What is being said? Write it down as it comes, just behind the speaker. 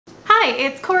Hi,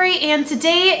 it's Cory, and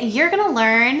today you're gonna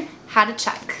learn how to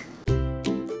chuck.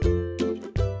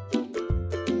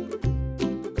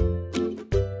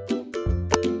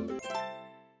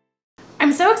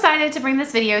 I'm so excited to bring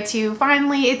this video to you.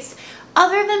 Finally,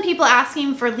 other than people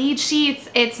asking for lead sheets,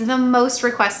 it's the most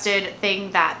requested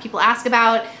thing that people ask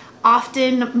about.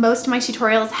 Often, most of my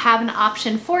tutorials have an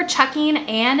option for chucking,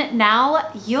 and now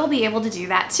you'll be able to do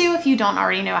that too if you don't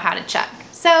already know how to chuck.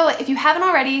 So if you haven't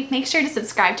already, make sure to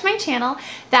subscribe to my channel.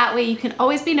 That way you can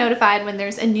always be notified when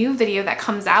there's a new video that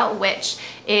comes out, which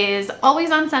is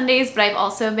always on Sundays, but I've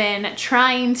also been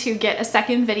trying to get a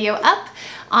second video up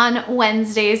on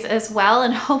Wednesdays as well,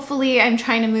 and hopefully I'm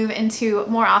trying to move into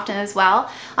more often as well.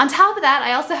 On top of that,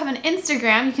 I also have an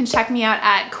Instagram. You can check me out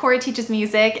at Cory Teaches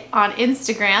Music on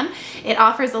Instagram. It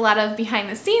offers a lot of behind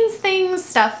the scenes things,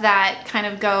 stuff that kind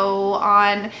of go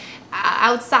on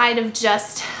outside of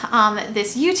just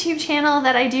this YouTube channel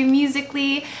that I do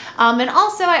musically. And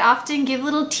also I often give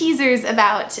little teasers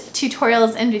about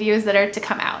tutorials and videos that are to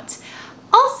come out.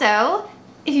 Also,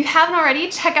 if you haven't already,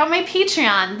 check out my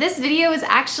Patreon. This video is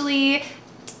actually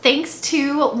thanks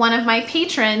to one of my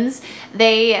patrons.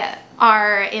 They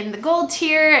are in the gold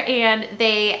tier and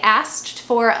they asked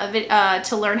for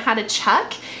to learn how to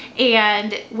chuck.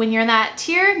 And when you're in that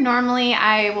tier, normally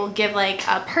I will give like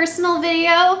a personal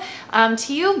video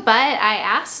to you, but I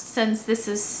asked, since this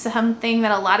is something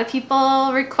that a lot of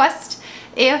people request,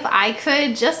 if I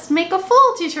could just make a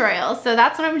full tutorial. So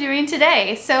that's what I'm doing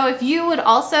today. So if you would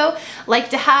also like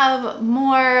to have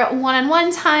more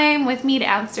one-on-one time with me to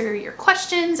answer your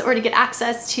questions or to get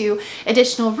access to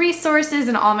additional resources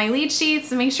and all my lead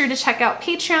sheets, make sure to check out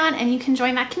Patreon and you can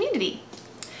join that community.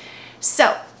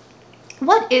 So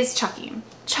what is chucking?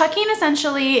 Chucking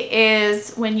essentially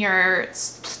is when you're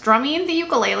strumming the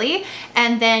ukulele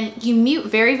and then you mute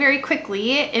very, very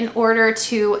quickly in order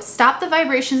to stop the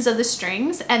vibrations of the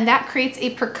strings, and that creates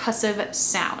a percussive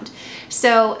sound.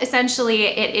 So essentially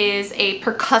it is a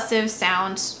percussive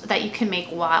sound that you can make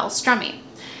while strumming.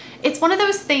 It's one of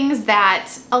those things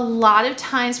that a lot of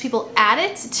times people add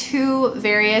it to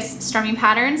various strumming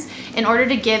patterns in order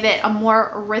to give it a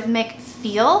more rhythmic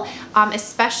feel,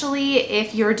 especially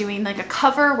if you're doing like a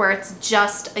cover where it's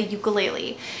just a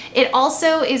ukulele. It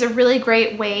also is a really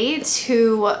great way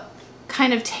to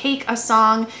kind of take a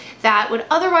song that would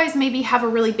otherwise maybe have a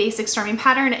really basic strumming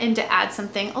pattern and to add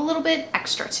something a little bit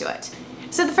extra to it.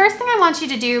 So the first thing I want you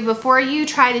to do before you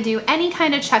try to do any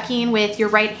kind of chucking with your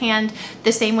right hand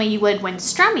the same way you would when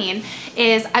strumming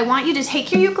is I want you to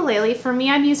take your ukulele. For me,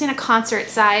 I'm using a concert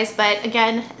size, but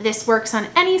again, this works on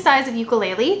any size of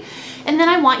ukulele. And then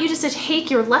I want you just to take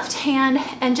your left hand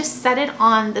and just set it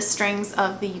on the strings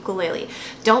of the ukulele.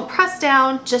 Don't press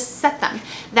down, just set them.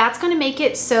 That's going to make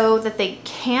it so that they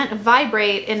can't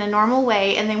vibrate in a normal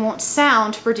way and they won't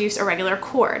sound to produce a regular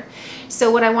chord.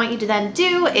 So what I want you to then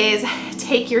do is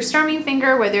take your strumming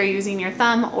finger, whether you're using your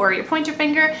thumb or your pointer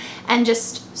finger, and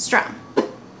just strum.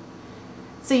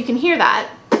 So you can hear that.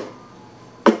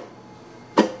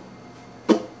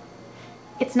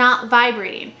 It's not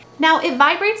vibrating. Now it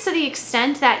vibrates to the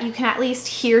extent that you can at least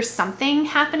hear something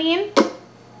happening.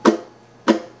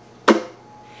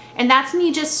 And that's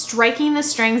me just striking the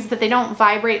strings, but they don't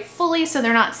vibrate fully, so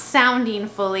they're not sounding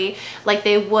fully like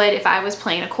they would if I was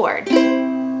playing a chord.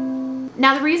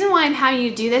 Now the reason why I'm having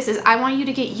you do this is I want you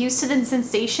to get used to the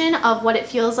sensation of what it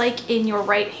feels like in your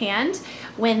right hand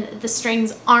when the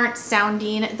strings aren't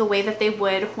sounding the way that they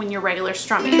would when you're regular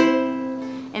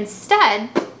strumming. Instead,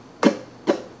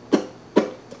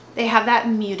 they have that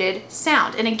muted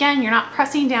sound. And again, you're not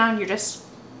pressing down, you're just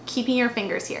keeping your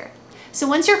fingers here. So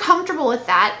once you're comfortable with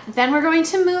that, then we're going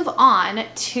to move on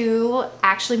to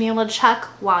actually being able to chuck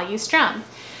while you strum.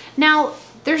 Now,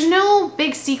 there's no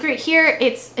big secret here.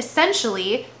 It's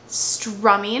essentially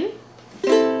strumming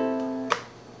and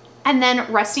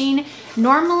then resting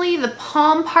normally the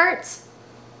palm part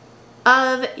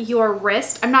of your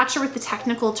wrist. I'm not sure what the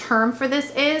technical term for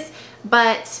this is,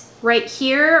 but right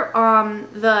here on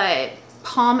the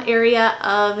palm area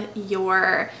of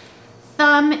your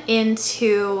thumb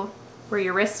into where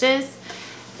your wrist is,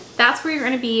 that's where you're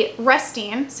going to be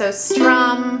resting. So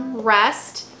strum,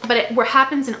 rest, but it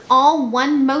happens in all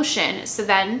one motion. So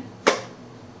then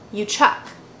you chuck.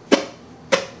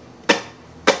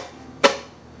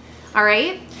 All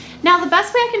right. Now the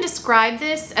best way I can describe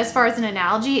this as far as an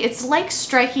analogy, it's like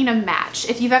striking a match.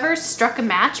 If you've ever struck a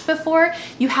match before,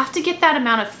 you have to get that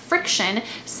amount of friction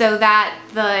so that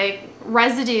the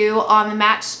residue on the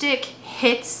matchstick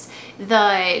hits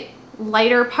the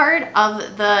lighter part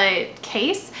of the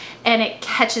case and it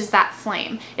catches that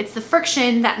flame. It's the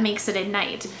friction that makes it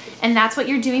ignite. And that's what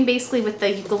you're doing basically with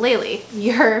the ukulele.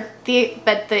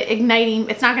 But the igniting,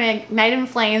 it's not gonna ignite in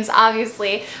flames,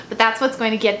 obviously, but that's what's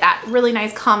going to get that really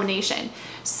nice combination.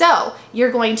 So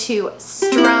you're going to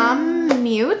strum,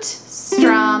 mute,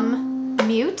 strum,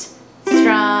 mute,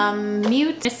 strum,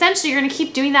 mute. Essentially, you're gonna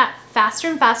keep doing that faster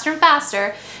and faster and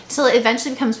faster till it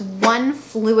eventually becomes one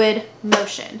fluid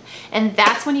motion. And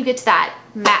that's when you get to that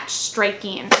match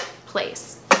striking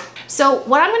place. So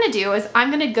what I'm gonna do is I'm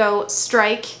gonna go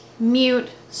strike, mute,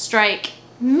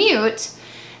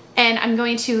 and I'm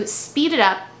going to speed it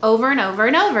up over and over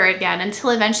and over again until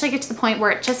eventually I get to the point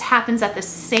where it just happens at the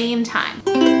same time.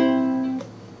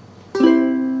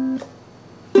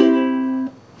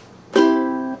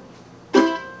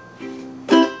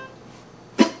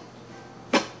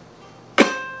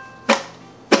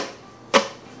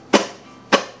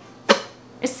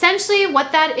 Essentially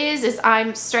what that is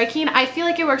I'm striking. I feel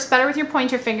like it works better with your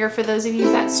pointer finger for those of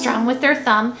you that strum with their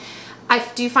thumb. I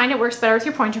do find it works better with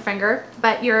your pointer finger,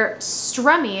 but you're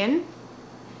strumming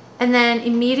and then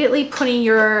immediately putting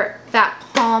that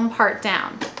palm part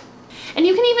down. And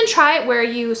you can even try it where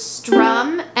you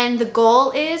strum and the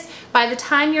goal is by the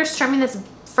time you're strumming this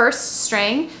first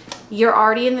string, you're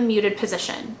already in the muted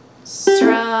position.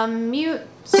 Strum, mute,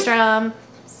 strum,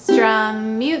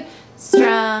 strum, mute,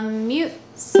 strum, mute,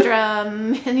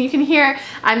 strum. And you can hear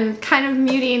I'm kind of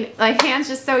muting, like hands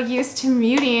just so used to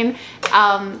muting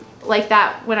like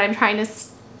that when I'm trying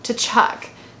to chuck.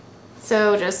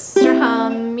 So just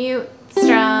strum, mute,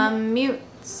 strum, mute,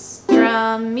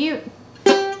 strum, mute.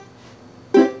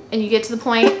 And you get to the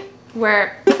point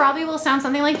where it probably will sound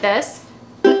something like this.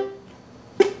 And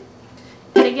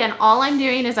again, all I'm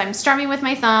doing is I'm strumming with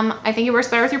my thumb. I think it works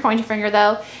better with your pointer finger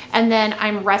though. And then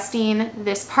I'm resting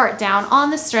this part down on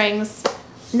the strings.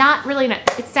 Not really,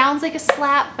 it sounds like a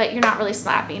slap, but you're not really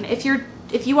slapping. If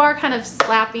you are kind of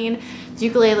slapping the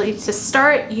ukulele to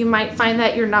start, you might find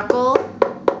that your knuckle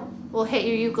will hit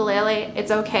your ukulele.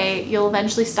 It's okay. You'll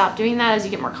eventually stop doing that as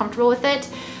you get more comfortable with it.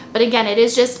 But again, it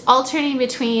is just alternating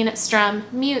between strum,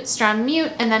 mute,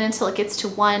 and then until it gets to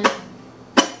one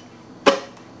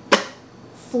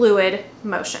fluid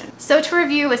motion. So to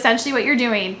review, essentially what you're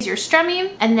doing is you're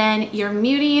strumming and then you're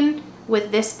muting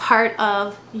with this part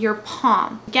of your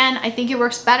palm. Again, I think it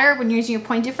works better when you're using your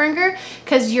pointer finger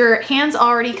because your hand's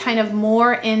already kind of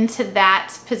more into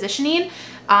that positioning.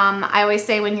 I always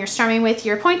say when you're strumming with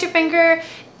your pointer finger,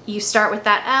 you start with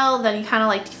that L, then you kind of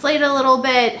like deflate it a little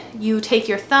bit. You take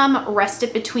your thumb, rest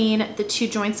it between the two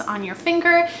joints on your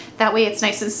finger. That way it's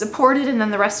nice and supported and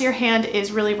then the rest of your hand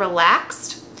is really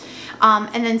relaxed.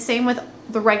 And then same with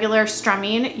the regular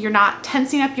strumming. You're not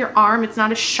tensing up your arm. It's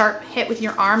not a sharp hit with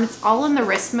your arm. It's all in the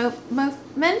wrist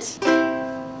movement.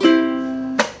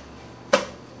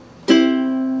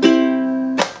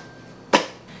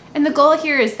 And the goal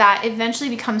here is that it eventually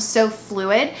becomes so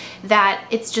fluid that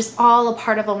it's just all a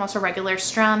part of almost a regular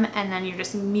strum and then you're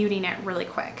just muting it really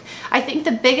quick. I think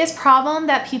the biggest problem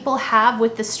that people have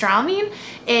with the strumming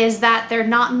is that they're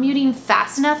not muting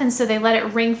fast enough and so they let it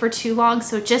ring for too long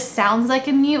so it just sounds like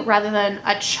a mute rather than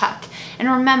a chuck. And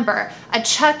remember, a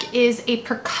chuck is a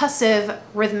percussive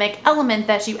rhythmic element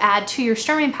that you add to your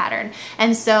strumming pattern.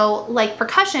 And so like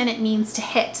percussion, it means to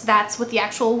hit. That's what the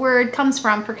actual word comes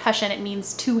from, percussion. It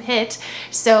means to hit.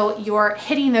 So you're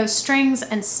hitting those strings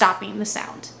and stopping the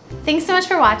sound. Thanks so much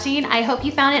for watching. I hope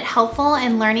you found it helpful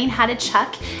in learning how to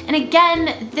chuck. And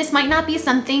again, this might not be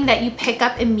something that you pick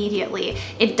up immediately.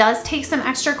 It does take some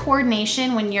extra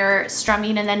coordination when you're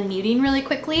strumming and then muting really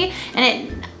quickly.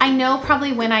 And I know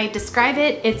probably when I describe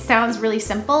it, it sounds really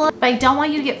simple, but I don't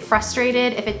want you to get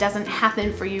frustrated if it doesn't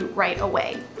happen for you right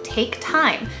away. Take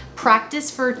time.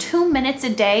 Practice for 2 minutes a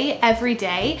day, every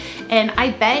day, and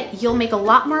I bet you'll make a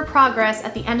lot more progress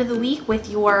at the end of the week with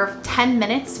your 10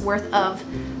 minutes worth of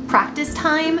practice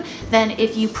time than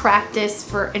if you practice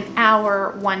for an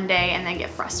hour one day and then get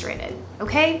frustrated,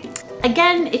 okay?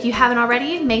 Again, if you haven't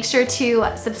already, make sure to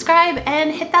subscribe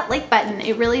and hit that like button.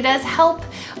 It really does help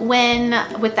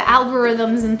with the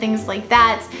algorithms and things like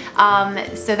that,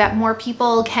 so that more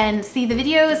people can see the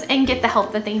videos and get the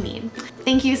help that they need.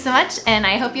 Thank you so much, and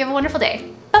I hope you have a wonderful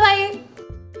day. Bye-bye.